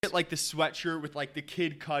Like the sweatshirt with like the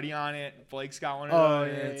Kid Cudi on it. Blake's got one of Oh, those.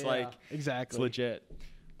 yeah, And it's yeah, like exactly. It's legit.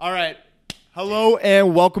 All right. Hello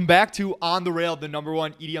and welcome back to On the Rail, the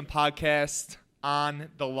 #1 EDM podcast on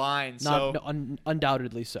the line.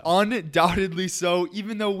 Undoubtedly so. Undoubtedly so.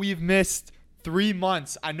 Even though we've missed 3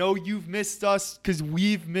 months, I know you've missed us because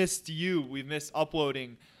we've missed you. We've missed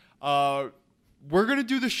uploading. We're gonna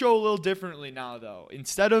do the show a little differently now, though.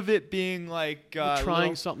 Instead of it being like We're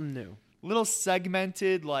trying something new. Little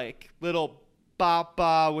segmented, like little bop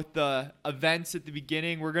with the events at the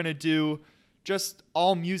beginning. We're going to do just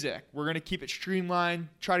all music. We're going to keep it streamlined,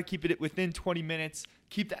 try to keep it within 20 minutes,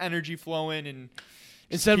 keep the energy flowing. And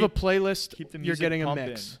instead of a playlist, keep the you're music getting pumping. a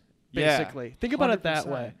mix, basically. Yeah, Think about it that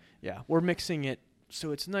 100%. way. Yeah, we're mixing it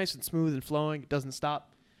so it's nice and smooth and flowing. It doesn't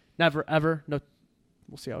stop. Never, ever. No,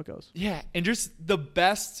 we'll see how it goes. Yeah, and just the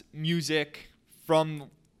best music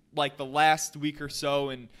from like the last week or so.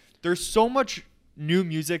 And there's so much new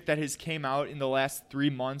music that has came out in the last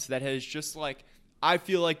 3 months that has just like, I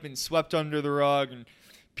feel like been swept under the rug, and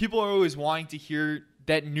people are always wanting to hear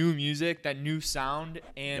that new music, that new sound,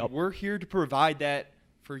 and we're here to provide that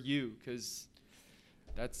for you because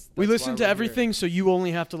that's we listen why to we're everything, here. so you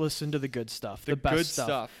only have to listen to the good stuff, the best good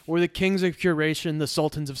stuff. We're the kings of curation, the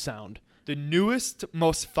sultans of sound. The newest,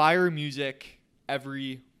 most fire music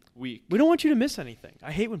every week. We don't want you to miss anything.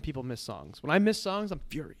 I hate when people miss songs. When I miss songs, I'm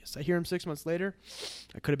furious. I hear them 6 months later.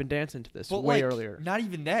 I could have been dancing to this way earlier. Not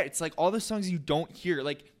even that. It's like all the songs you don't hear.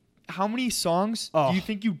 Like, how many songs do you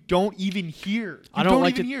think you don't even hear? I don't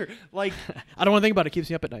like even hear. Like, I don't want to think about it. It keeps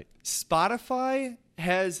me up at night. Spotify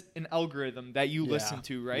has an algorithm that you listen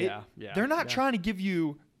to, right? Yeah. They're not trying to give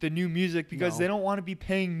you the new music because they don't want to be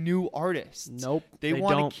paying new artists. Nope. They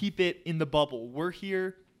want to keep it in the bubble. We're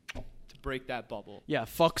here break that bubble. Yeah,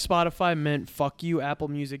 fuck Spotify Mint, fuck you Apple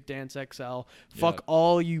Music, Dance XL, fuck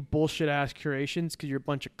all you bullshit ass curations because you're a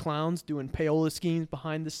bunch of clowns doing payola schemes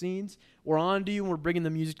behind the scenes. We're on to you and we're bringing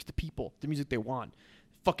the music to the people, the music they want.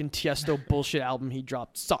 Fucking Tiesto bullshit album he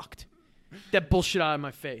dropped sucked. That bullshit out of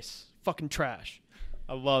my face. Fucking trash.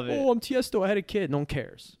 I love it. Oh, I'm Tiesto. I had a kid. No one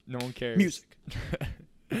cares. No one cares. Music.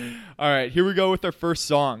 All right, here we go with our first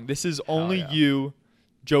song. This is Only You,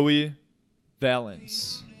 Joey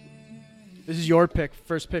Valence. This is your pick.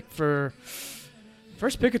 First pick of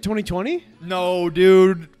 2020? No,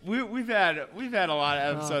 dude. We've had a lot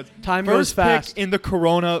of episodes. Time goes fast. First pick in the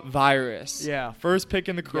coronavirus. Yeah. First pick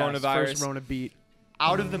in the coronavirus. First Rona beat.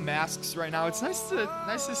 Out of the masks right now. It's nice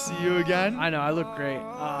to see you again. I know. I look great.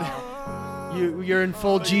 You're in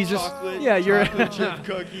full like Jesus. Chocolate, Yeah, you're chocolate chip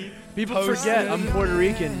cookie. People toasted. forget I'm Puerto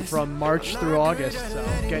Rican from March through August, so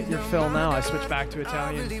get your fill now. I switched back to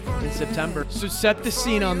Italian in September. So set the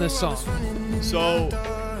scene on this song. So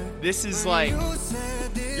this is like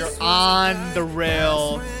you're on the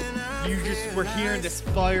rail. We're hearing this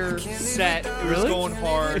fire set. It was going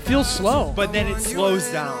hard. It feels slow, but then it slows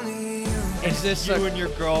down. Is this you and your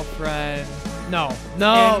girlfriend? No.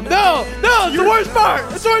 It's the worst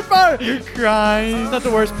part. It's the worst part. You're crying. It's not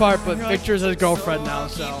the worst part, but Victor's his girlfriend now,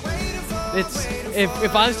 so it's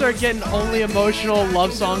if I start getting only emotional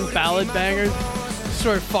love song ballad bangers,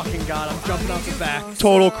 swear to fucking God, I'm jumping off the back.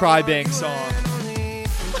 Total crybank song.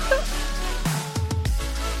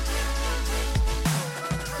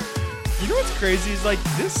 You know what's crazy is like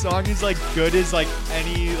this song is like good as like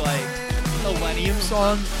any like Millennium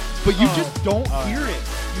song, but you just don't hear it.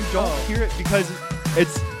 You don't hear it because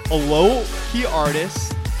it's a low-key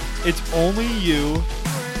artist. It's Only You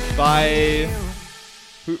by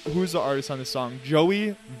who's the artist on this song?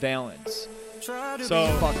 Joey Valence. So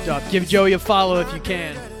fucked up. Give Joey a follow if you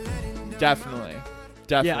can. Definitely.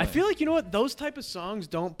 Yeah, I feel like you know what? Those type of songs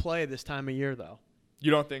don't play this time of year though.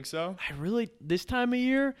 You don't think so? This time of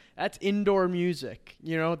year, that's indoor music.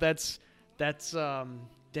 You know, that's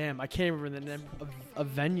damn, I can't remember the name of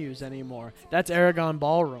venues anymore. That's Aragon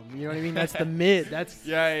Ballroom. You know what I mean? That's the mid. That's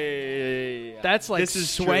yeah. That's like this is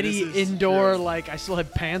sweaty true. This is indoor, true. like I still have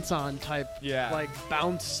pants on type. Yeah. Like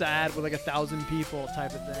bounce sad with like 1,000 people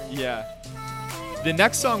type of thing. Yeah. The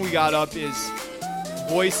next song we got up is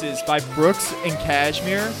Voices by Brooks and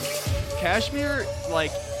Cashmere. Cashmere,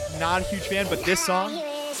 like, not a huge fan, but this song,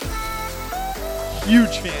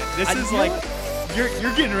 huge fan. This is like. You're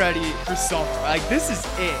getting ready for summer. Like, this is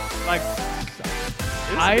it. Like,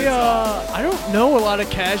 I don't know a lot of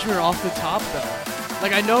Cashmere off the top though.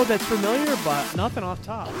 Like I know that's familiar, but nothing off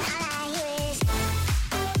top.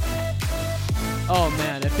 Oh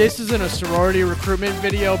man, if this isn't a sorority recruitment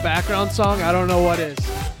video background song, I don't know what is.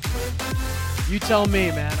 You tell me,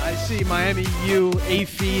 man. I see Miami U,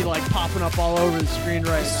 AFI like popping up all over the screen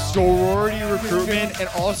right now. Sorority recruitment, and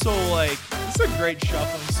also like, this is a great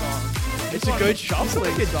shuffling song. It's a good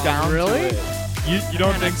shuffling Get song. down to Really? it. You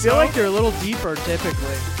don't Man, think I feel so? like they're a little deeper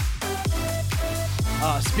typically.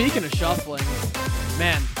 Speaking of shuffling,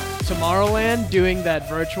 man, Tomorrowland doing that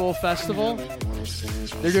virtual festival.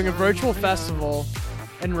 They're doing a virtual festival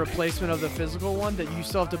in replacement of the physical one that you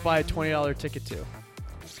still have to buy a $20 ticket to.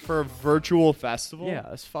 For a virtual festival?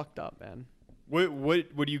 Yeah, it's fucked up, man.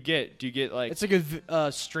 What do you get? Do you get like? It's like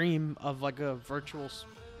a stream of like a virtual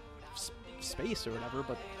space or whatever,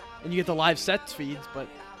 and you get the live set feeds, but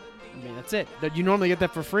I mean that's it. You normally get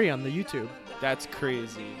that for free on the YouTube. That's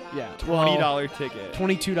crazy. Yeah, $20 ticket.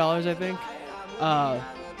 $22, I think.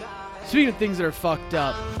 Speaking of things that are fucked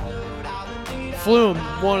up, Flume,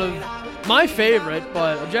 one of my favorite,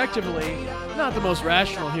 but objectively not the most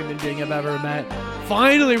rational human being I've ever met,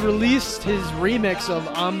 finally released his remix of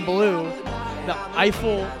I'm Blue, the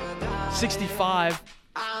Eiffel 65.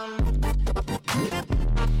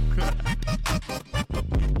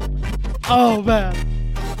 Oh man.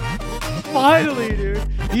 Finally, dude.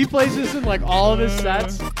 He plays this in like all of his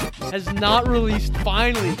sets. Has not released,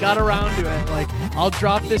 finally got around to it. Like, I'll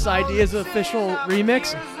drop this idea as an official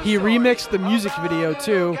remix. He remixed the music video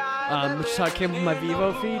too, which is how it came from my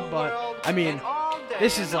Vivo feed. But, I mean,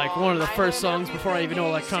 this is like one of the first songs before I even know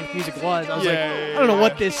what electronic music was. I was I don't know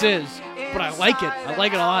what this is, but I like it. I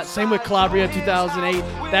like it a lot. Same with Calabria 2008.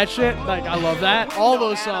 That shit, like, I love that. All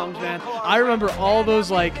those songs, man. I remember all those,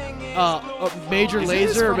 like, Major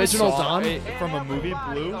Lazer, Original Dawn. From a movie,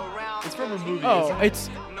 Blue? It's from a movie. Oh,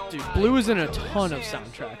 dude, Blue is in a ton of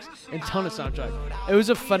soundtracks. It was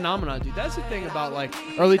a phenomenon, dude. That's the thing about like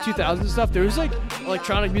early 2000s stuff. There was like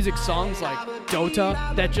electronic music songs like Dota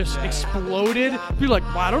that just exploded. People are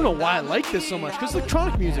like, wow, I don't know why I like this so much. Because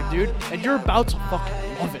electronic music, dude. And you're about to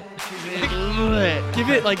fucking love it. Give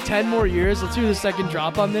it like 10 more years. Let's do the second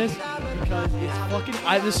drop on this. Because it's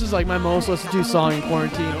fucking... this is like my most listened to song in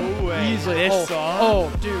quarantine. No way. Easily. This song?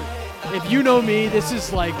 Oh, dude. If you know me, this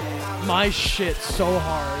is like my shit so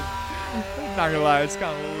hard. Not gonna lie, it's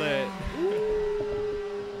kind of lit.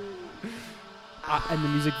 And the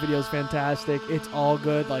music video is fantastic. It's all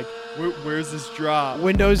good. Like, where's this drop?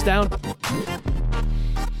 Windows down.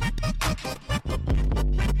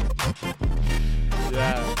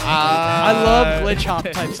 Yeah. I love glitch hop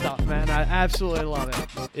type stuff, man. I absolutely love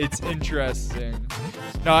it. It's interesting.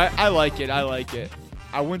 No, I like it. I like it.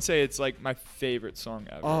 I wouldn't say it's like my favorite song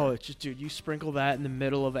ever. Oh, it's just, dude, you sprinkle that in the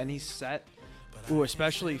middle of any set. Ooh,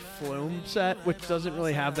 especially Flume set, which doesn't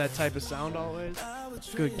really have that type of sound always.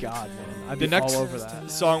 Good God, man. I'd be all over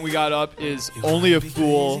that. Song we got up is Only a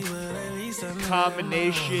Fool.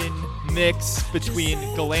 Combination mix between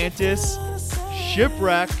Galantis,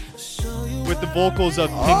 Shipwreck, with the vocals of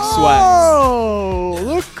Pink Sweat. Oh,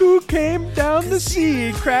 look who came down the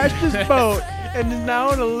sea, crashed his boat, and is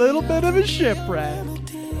now in a little bit of a shipwreck.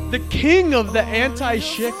 The king of the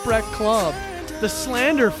anti-shipwreck club. The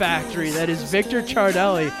slander factory that is Victor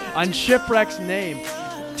Chardelli on Shipwreck's name.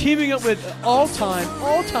 Teaming up with all-time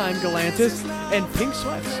Galantis and Pink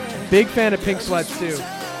Sweats. Big fan of Pink Sweats too.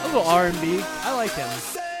 A little R&B. I like him.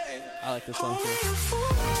 I like this song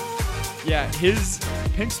too. Yeah, his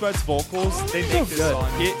Pink Sweat's vocals, they make this good. song.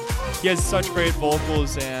 He has such great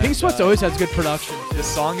vocals, and Pink Sweats always has good production. The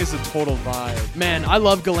song is a total vibe. Man, I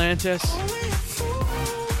love Galantis.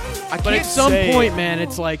 But at some point, man,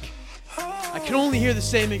 it's like I can only hear the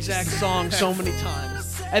same exact song so many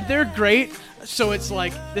times. And they're great, so it's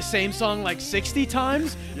like the same song like 60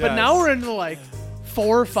 times. But Yes. now we're into like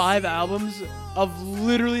 4 or 5 albums of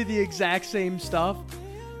literally the exact same stuff.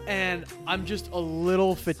 And I'm just a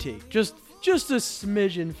little fatigued. Just a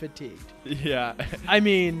smidgen fatigued. Yeah. I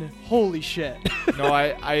mean, holy shit. No,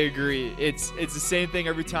 I agree. It's the same thing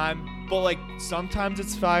every time. But like sometimes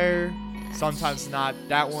it's fire, sometimes not.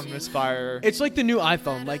 That one was fire. It's like the new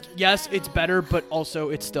iPhone. Like, yes, it's better, but also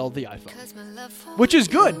it's still the iPhone. Which is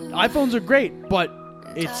good. iPhones are great, but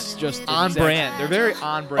it's just on brand. They're very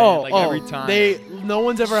on brand every time. No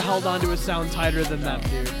one's ever held on to a sound tighter than them,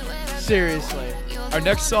 dude. Seriously. Our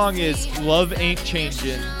next song is Love Ain't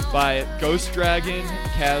Changin' by Ghost Dragon,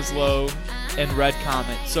 Caslow, and Red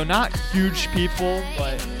Comet. So not huge people,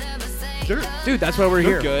 but Dude, that's why we're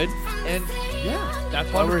they're here. good. And yeah, That's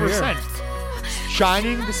why we're here. 100%.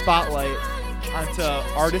 Shining the spotlight onto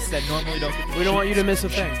artists that normally don't get the We don't want you to miss a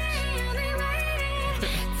thing.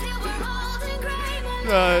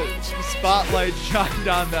 Spotlight shined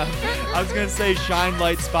on them. I was gonna say shine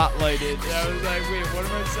light spotlighted. I was like, wait, what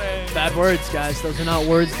am I saying? Bad words, guys. Those are not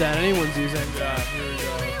words that anyone's using. Yeah, here we go.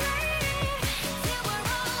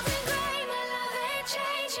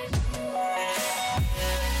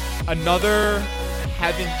 Another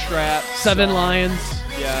Heaven Trap. 7 Lions,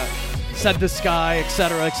 Yeah. Said the Sky,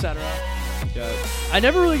 etc., etc. I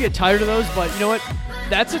never really get tired of those, but you know what?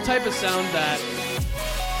 That's a type of sound that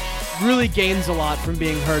really gains a lot from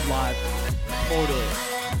being heard live.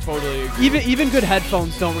 Totally agree. Even good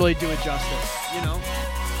headphones don't really do it justice, you know?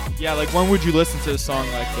 Yeah, like when would you listen to a song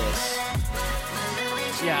like this?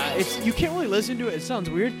 Yeah, you can't really listen to it. It sounds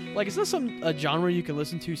weird. Like, it's not a genre you can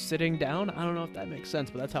listen to sitting down. I don't know if that makes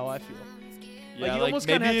sense, but that's how I feel. Yeah, you almost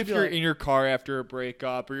kinda maybe have if to be you're like- in your car after a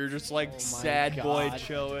breakup, or you're just like Oh my sad boy God.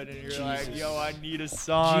 chilling, and you're like, Jesus. yo, I need a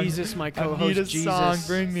song. Jesus, my I need co-host, a Jesus. song,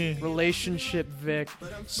 bring me. Relationship Vic.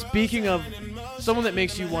 Speaking of someone that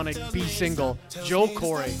makes you want to be single, Joel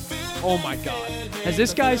Corey. Oh my God. Has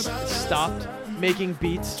this guy stopped making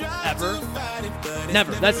beats ever?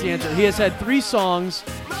 Never. That's the answer. He has had 3 songs,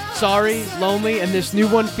 Sorry, Lonely, and this new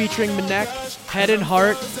one featuring Manek, Head and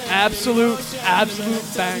Heart. Absolute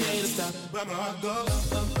bang.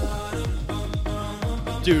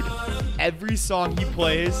 Dude, every song he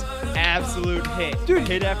plays, absolute hit. Dude.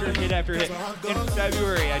 Hit after hit after hit. In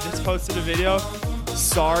February, I just posted a video,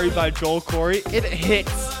 Sorry by Joel Corey. It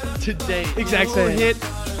hits today. Exact It will same. hit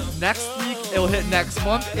next week. It'll hit next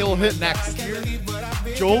month. It'll hit next year.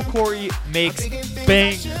 Joel Corey makes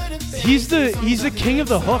bangers. He's the king of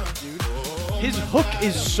the hook, dude. His hook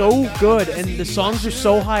is so good, and the songs are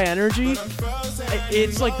so high energy.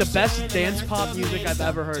 It's like the best dance pop music I've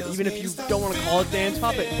ever heard. Even if you don't want to call it dance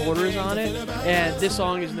pop, it borders on it. And this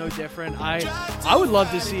song is no different. I would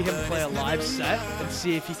love to see him play a live set and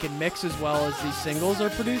see if he can mix as well as these singles are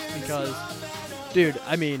produced. Because, dude,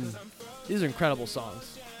 I mean, these are incredible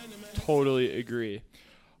songs. Totally agree.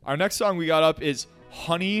 Our next song we got up is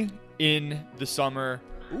Honey in the Summer.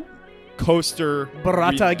 Coaster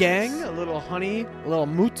Barata remix. Gang, a little honey, a little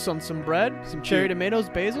moots on some bread, some cherry Dude. tomatoes,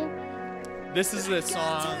 basil. This is a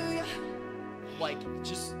song, like,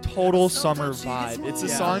 just total summer vibe. It's a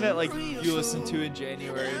Yeah. song that, like, you listen to in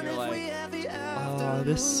January and you're like, oh,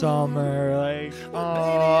 this summer, like,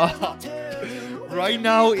 oh. Right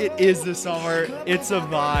now, it is the summer. It's a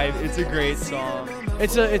vibe. It's a great song.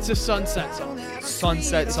 It's a sunset song.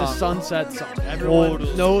 Sunset It's song. a sunset song. Everyone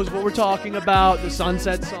Totally. knows what we're talking about. The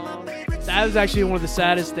sunset song. That was actually one of the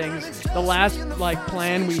saddest things. The last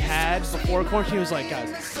plan we had before quarantine was like,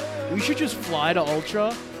 guys, we should just fly to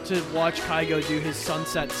Ultra to watch Kygo do his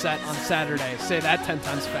sunset set on Saturday. Say that 10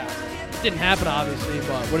 times fast. Didn't happen obviously,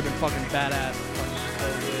 but would have been fucking badass.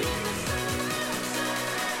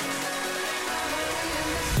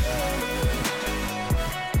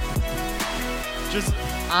 Just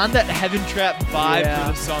on that Heaven Trap vibe Yeah.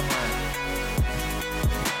 for the summer.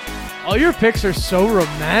 All your picks are so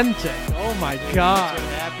romantic. Oh my That's god. what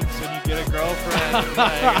happens when you get a girlfriend. Like,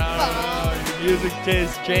 I don't know, your music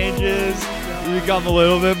taste changes. You become a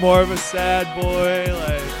little bit more of a sad boy.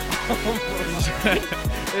 Like,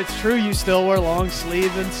 It's true, you still wear long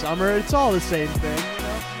sleeves in summer. It's all the same thing,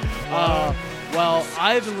 you know? Well,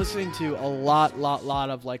 I've been listening to a lot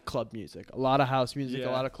of like club music, a lot of house music, Yeah.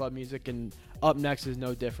 a lot of club music, and up next is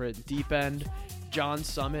no different. Deep End, John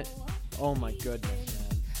Summit. Oh my goodness,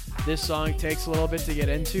 man. This song takes a little bit to get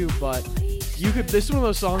into, but you could. This is one of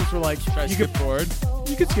those songs where like try to you skip could forward.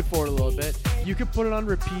 you could skip forward a little bit. You could put it on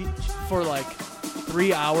repeat for like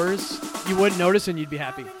 3 hours. You wouldn't notice, and you'd be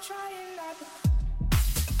happy.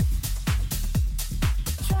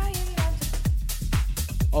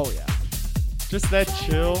 Oh yeah. Just that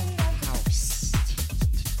chill house.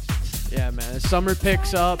 Yeah, man. As summer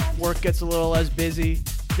picks up, work gets a little less busy.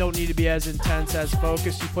 Don't need to be as intense, as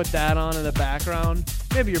focused. You put that on in the background.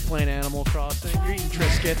 Maybe you're playing Animal Crossing. You're eating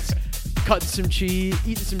Triscuits, cutting some cheese,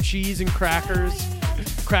 eating some cheese and crackers,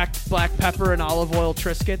 cracked black pepper and olive oil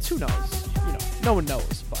Triscuits. Who knows? You know, no one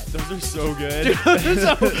knows. But Those are so good.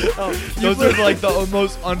 oh, Those are like the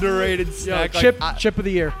most underrated snack. Like, chip of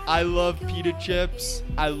the year. I love pita chips.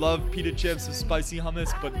 I love pita chips with spicy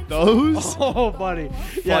hummus, but those Oh, buddy.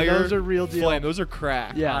 Yeah, fire, those are real deal. flame. Those are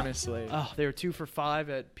crack. Yeah. Honestly. Oh, they were 2 for $5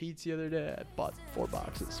 at Pete's the other day. I bought 4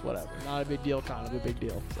 boxes. Whatever. Not a big deal. Kind of a big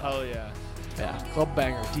deal. So, Hell yeah. yeah. Club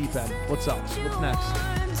banger. Deep End. What's up? What's next?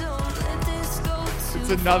 It's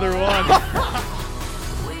another one.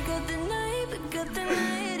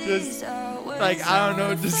 Just like I don't know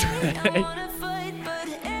what to say.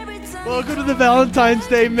 Welcome to the Valentine's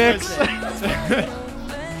Day mix.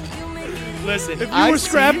 Listen, If you were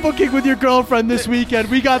scrapbooking with your girlfriend this weekend,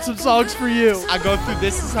 we got some songs for you. I go through.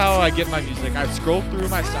 This is how I get my music. I scroll through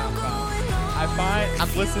my SoundCloud.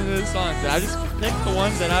 I'm listening to the songs. And I just pick the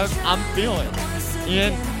ones that I'm feeling.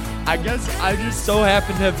 And I guess I just so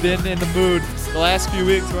happen to have been in the mood the last few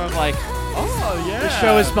weeks where I'm like, oh yeah. This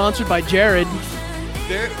show is sponsored by Jared.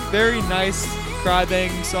 very, very nice cry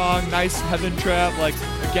banging song. Nice Heaven Trap. Like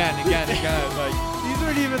again. Like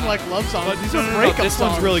aren't even like love songs. But These no, are no, no, breakup this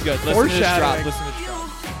songs. one's really good. Listen to this drop. Foreshadowing. Listen to this drop.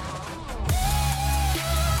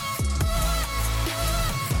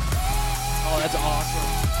 Oh, that's awesome.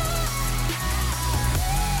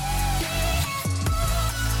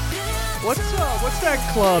 What's that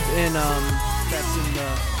club in that's in the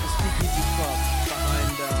Speakeasy Club behind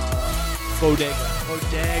Bodega.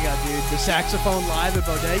 Bodega, dude. The saxophone live at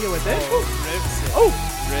Bodega with it. Rips it. Oh,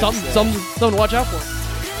 Rips it. something to watch out for.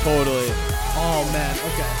 Totally. Oh man,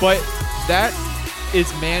 okay. But that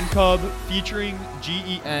is Man Cub featuring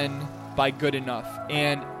GEN by Good Enough.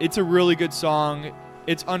 And it's a really good song.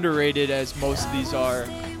 It's underrated as most of these are.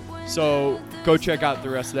 So go check out the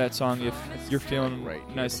rest of that song if you're feeling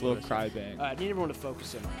nice little cry bang. I need everyone to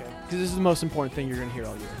focus in, okay? Because this is the most important thing you're going to hear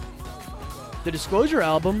all year. The Disclosure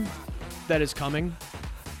album that is coming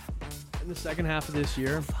in the second half of this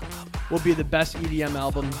year will be the best EDM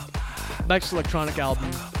album, best electronic album,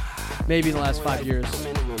 maybe in the last 5 years.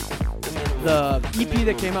 The EP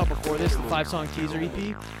that came out before this, the 5-song teaser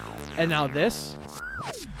EP, and now this.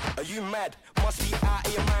 Are you mad? Must be out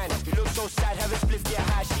of your mind. You look so sad, have a spliff, get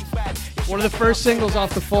high, she bad. One of the first singles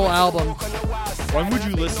off the full album. When would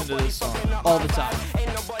you listen to this song? All the time.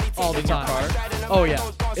 All the time. Oh yeah.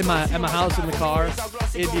 In my house, in the car.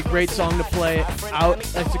 It'd be a great song to play out.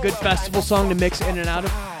 It's a good festival song to mix in and out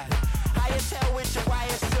of.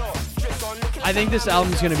 I think this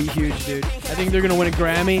album's gonna be huge, dude. I think they're gonna win a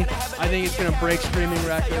Grammy. I think it's gonna break streaming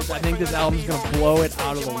records. I think this album's gonna blow it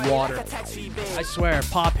out of the water. I swear.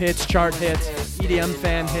 Pop hits, chart hits, EDM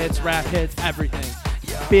fan hits, rap hits, everything.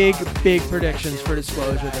 Big predictions for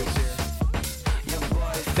Disclosure this year.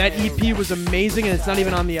 That EP was amazing, and it's not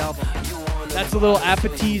even on the album. That's a little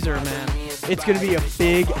appetizer, man. It's gonna be a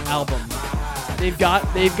big album. They've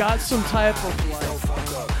got some type of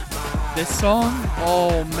like This song?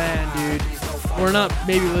 Oh man, dude. We're not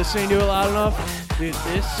maybe listening to it loud enough. Dude,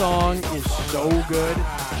 this song is so good.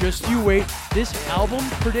 Just you wait. This album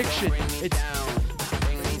prediction, it's...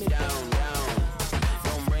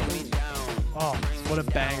 Oh, what a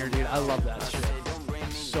banger, dude. I love that shit.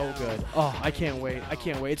 So good. Oh, I can't wait. I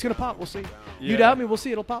can't wait. It's going to pop. We'll see. You Yeah. doubt me? We'll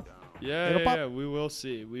see. It'll pop. Yeah, It'll pop. yeah, we will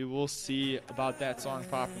see. We will see about that song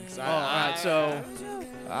popping. Oh, all right. So,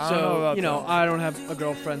 I don't know about you know, that. I don't have a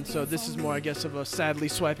girlfriend, so this is more, I guess, of a sadly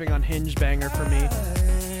swiping on Hinge banger for me.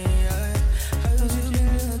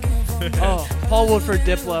 Oh, Paul Woodford,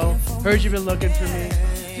 Diplo. Heard you've been looking for me.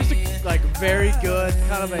 Just a, like, very good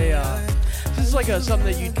kind of a. This is like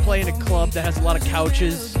something that you'd play in a club that has a lot of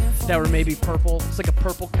couches that were maybe purple. It's like a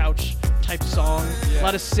purple couch type song. Yeah. A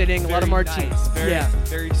lot of sitting, a lot of martinis. Nice.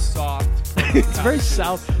 Very soft. It's very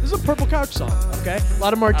south. This is a purple couch song, okay? A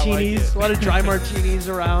lot of martinis, it. a lot of dry martinis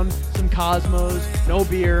around, some Cosmos, no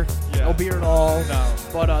beer, Yeah. no beer at all. No.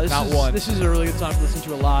 But Not one. this is a really good song to listen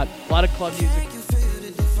to a lot. A lot of club music.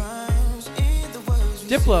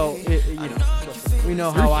 Diplo, you know, we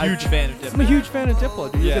know You're how a huge fan of Diplo. I'm a huge fan of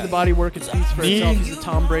Diplo, dude. Look Yeah. at the body work it speaks for Me- itself. He's the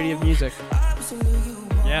Tom Brady of music.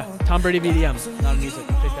 Yeah, Tom Brady of EDM, not of music.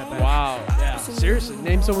 Take that back. Wow. Yeah, seriously.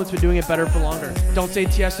 Name someone that's been doing it better for longer. Don't say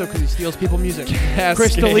Tiesto because he steals people music. Cascade.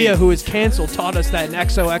 Chris D'Elia, who is canceled, taught us that in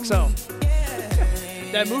XOXO.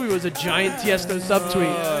 That movie was a giant Tiesto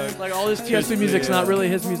subtweet. Like, all this Chris Tiesto music's D'Elia. not really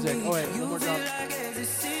his music. Oh, wait, one more drop.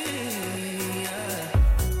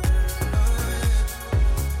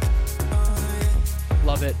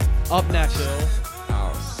 Love it. Up next.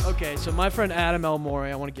 House. Okay, so my friend Adam Elmore,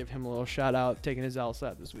 I want to give him a little shout out, taking his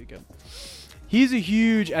LSAT this weekend. He's a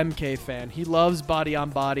huge MK fan. He loves Body on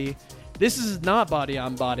Body. This is not Body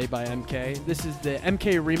on Body by MK. This is the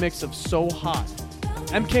MK remix of So Hot.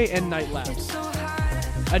 MK and Night Labs.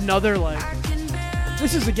 Another like,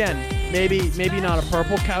 this is again, maybe not a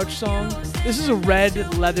purple couch song. This is a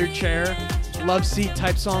red leather chair, love seat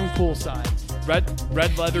type song, poolside.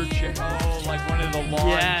 Red leather chair. Oh, like one of the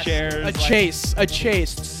lawn chairs. A like- chase,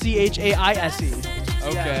 CHAISE.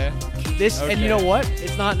 Okay. This and you Okay. know what?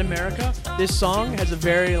 It's not in America. This song has a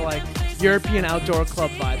very like European outdoor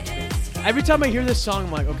club vibe to me. Every time I hear this song,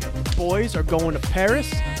 I'm like, okay, the boys are going to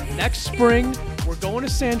Paris next spring. We're going to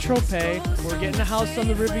Saint Tropez. We're getting a house on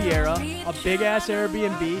the Riviera, a big ass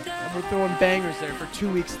Airbnb, and we're throwing bangers there for 2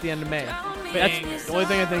 weeks at the end of May. That's Bangers. the only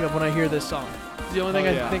thing I think of when I hear this song. It's the only thing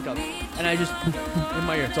Oh, I yeah. think of, and I just in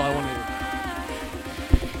my ear. That's all I want to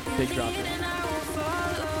do. Big drop here.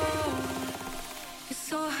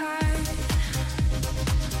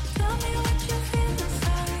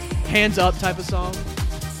 Hands up type of song.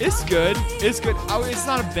 It's good. It's good. Oh, it's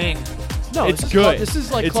not a bang. No, it's this is good. club- this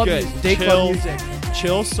is like it's club good. music, day Chill, club music.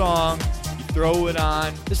 Chill song. You throw it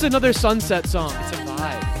on. This is another sunset song. It's a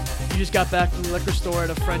vibe. You just got back from the liquor store at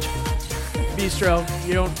a French bistro.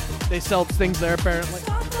 You don't They sell things there apparently.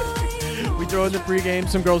 We throw in the pregame.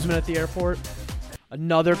 Some girls met at the airport.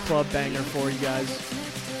 Another club banger for you guys.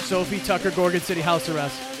 Sophie Tucker, Gorgon City House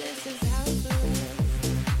Arrest.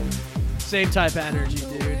 Same type of energy,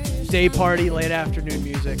 dude. Day party, late afternoon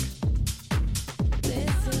music.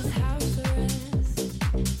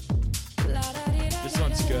 This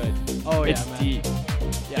one's good. Oh, yeah, it's man. deep.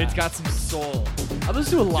 Yeah. It's got some soul. I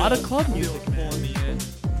listen to a lot of club music, man. Pulling me in.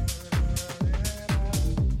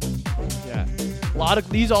 Yeah. A lot of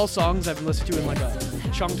these all songs I've been listening to in like a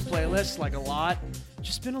chunked playlist, like a lot.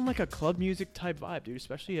 Just been on like a club music type vibe, dude.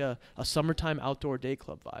 Especially a summertime outdoor day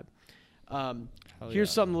club vibe.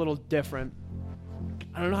 Here's something a little different.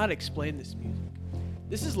 I don't know how to explain this music.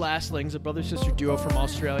 This is Lastlings, a brother-sister duo from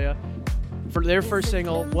Australia. For their first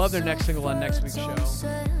single, we'll have their next single on next week's show.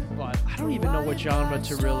 But I don't even know what genre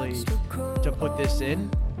to put this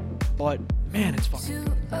in. But man, it's fucking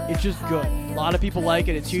good. It's just good. A lot of people like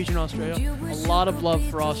it. It's huge in Australia. A lot of love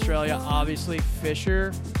for Australia. Obviously,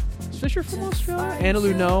 Fisher. Is Fisher from Australia?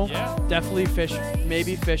 Annalou, no. Yeah. Definitely Fisher.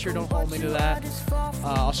 Maybe Fisher. Don't hold me to that.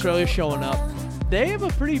 Australia's showing up. They have a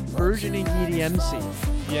pretty burgeoning EDM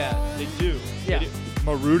scene. Yeah, they do. Yeah. They do.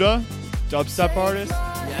 Maruda, dubstep artist,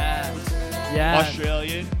 Yeah.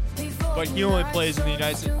 Australian, but he only plays in the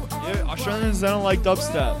United States. Yeah, Australians, they don't like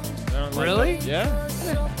dubstep. They don't like Really? Yeah.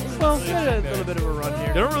 Well, they had a little bit of a run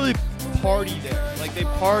here. They don't really party there. Like, they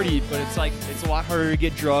party, but it's like, it's a lot harder to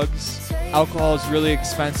get drugs. Alcohol is really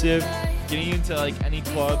expensive. Getting into, like, any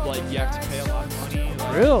club, like, you have to pay a lot of money.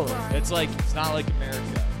 Like, Really? it's like, it's not like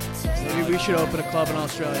America. Maybe we should open a club in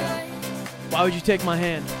Australia. Why would you take my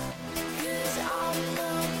hand?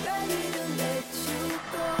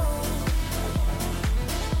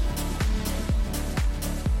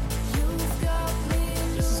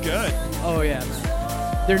 This is good. Oh yeah,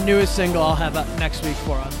 man. Their newest single I'll have up next week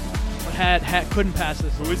for us. But couldn't pass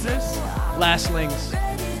this. Who is this? Lastlings.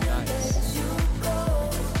 Nice.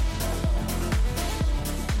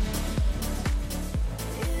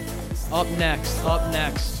 Up next.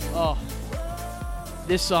 Oh.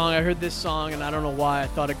 This song, I heard this song and I don't know why I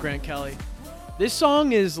thought of Grant Kelly. This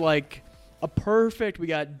song is like a perfect, we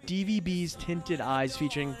got DVB's Tinted Eyes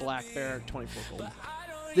featuring Black Bear 24 Gold.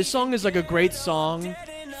 This song is like a great song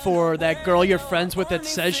for that girl you're friends with that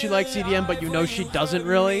says she likes EDM but you know she doesn't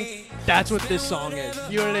really. That's what this song is.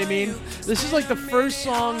 You know what I mean? This is like the first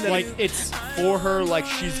song that Like, it's for her, like,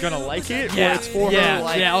 she's gonna like it? Yeah, Or it's for yeah, her,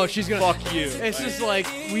 like, yeah. Oh, she's gonna fuck you. It's Like, just like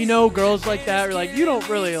we know girls like that. We're like, you don't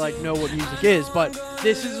really like know what music is, but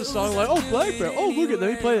this is a song like, oh, Black Bear. Oh, look at, let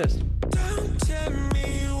me play this.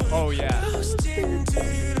 oh, yeah.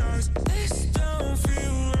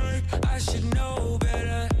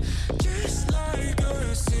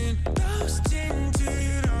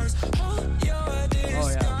 Oh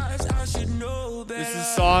yeah. This is a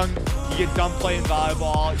song, you get done playing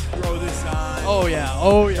volleyball, you throw this on. Oh yeah.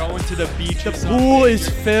 Oh yeah. Going to the beach. The pool is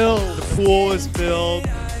filled. The pool is filled.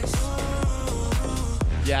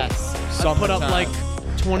 Yes. I put up Summertime.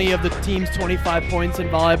 like 20 of the team's 25 points in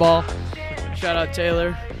volleyball. Shout out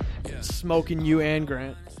Taylor. Smoking you and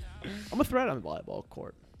Grant. I'm a threat on the volleyball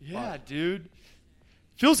court. Yeah, dude.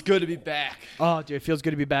 Feels good to be back. Oh, dude, it feels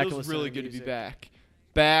good to be back. and Feels listening really to good to be music. back.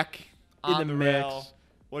 Back In on the the mix. rail.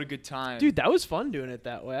 What a good time. Dude, that was fun doing it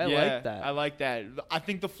that way. I like that. I like that. I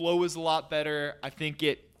think the flow was a lot better. I think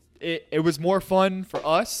it was more fun for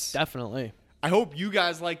us. Definitely. I hope you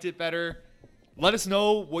guys liked it better. Let us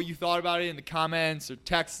know what you thought about it in the comments or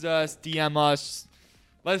text us, DM us.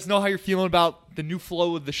 Let us know how you're feeling about the new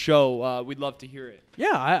flow of the show. We'd love to hear it.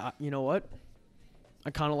 Yeah, I you know what? I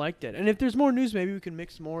kind of liked it. And if there's more news, maybe we can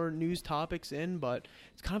mix more news topics in, but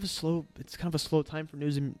it's kind of a slow time for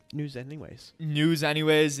news anyways. News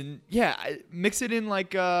anyways, and yeah, mix it in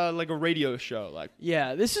like a radio show. Like,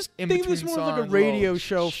 Yeah, this is In think of this between more like a songs, radio little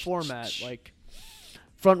show format, like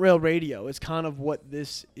Front Rail Radio is kind of what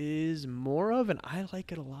this is more of, and I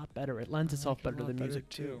like it a lot better. It lends itself better to the music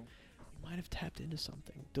too. You might have tapped into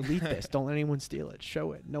something. Delete this. Don't let anyone steal it.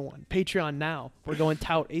 Show it. No one. Patreon now. We're going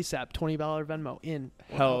tout ASAP. $20 Venmo in.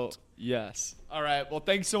 or Hell out. yes. All right. Well,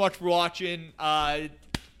 thanks so much for watching.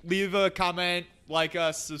 Leave a comment, like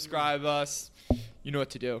us, subscribe us. You know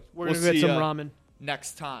what to do. We're We'll gonna get see some ya ramen.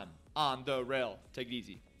 next time on The Rail. Take it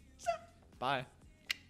easy. Bye.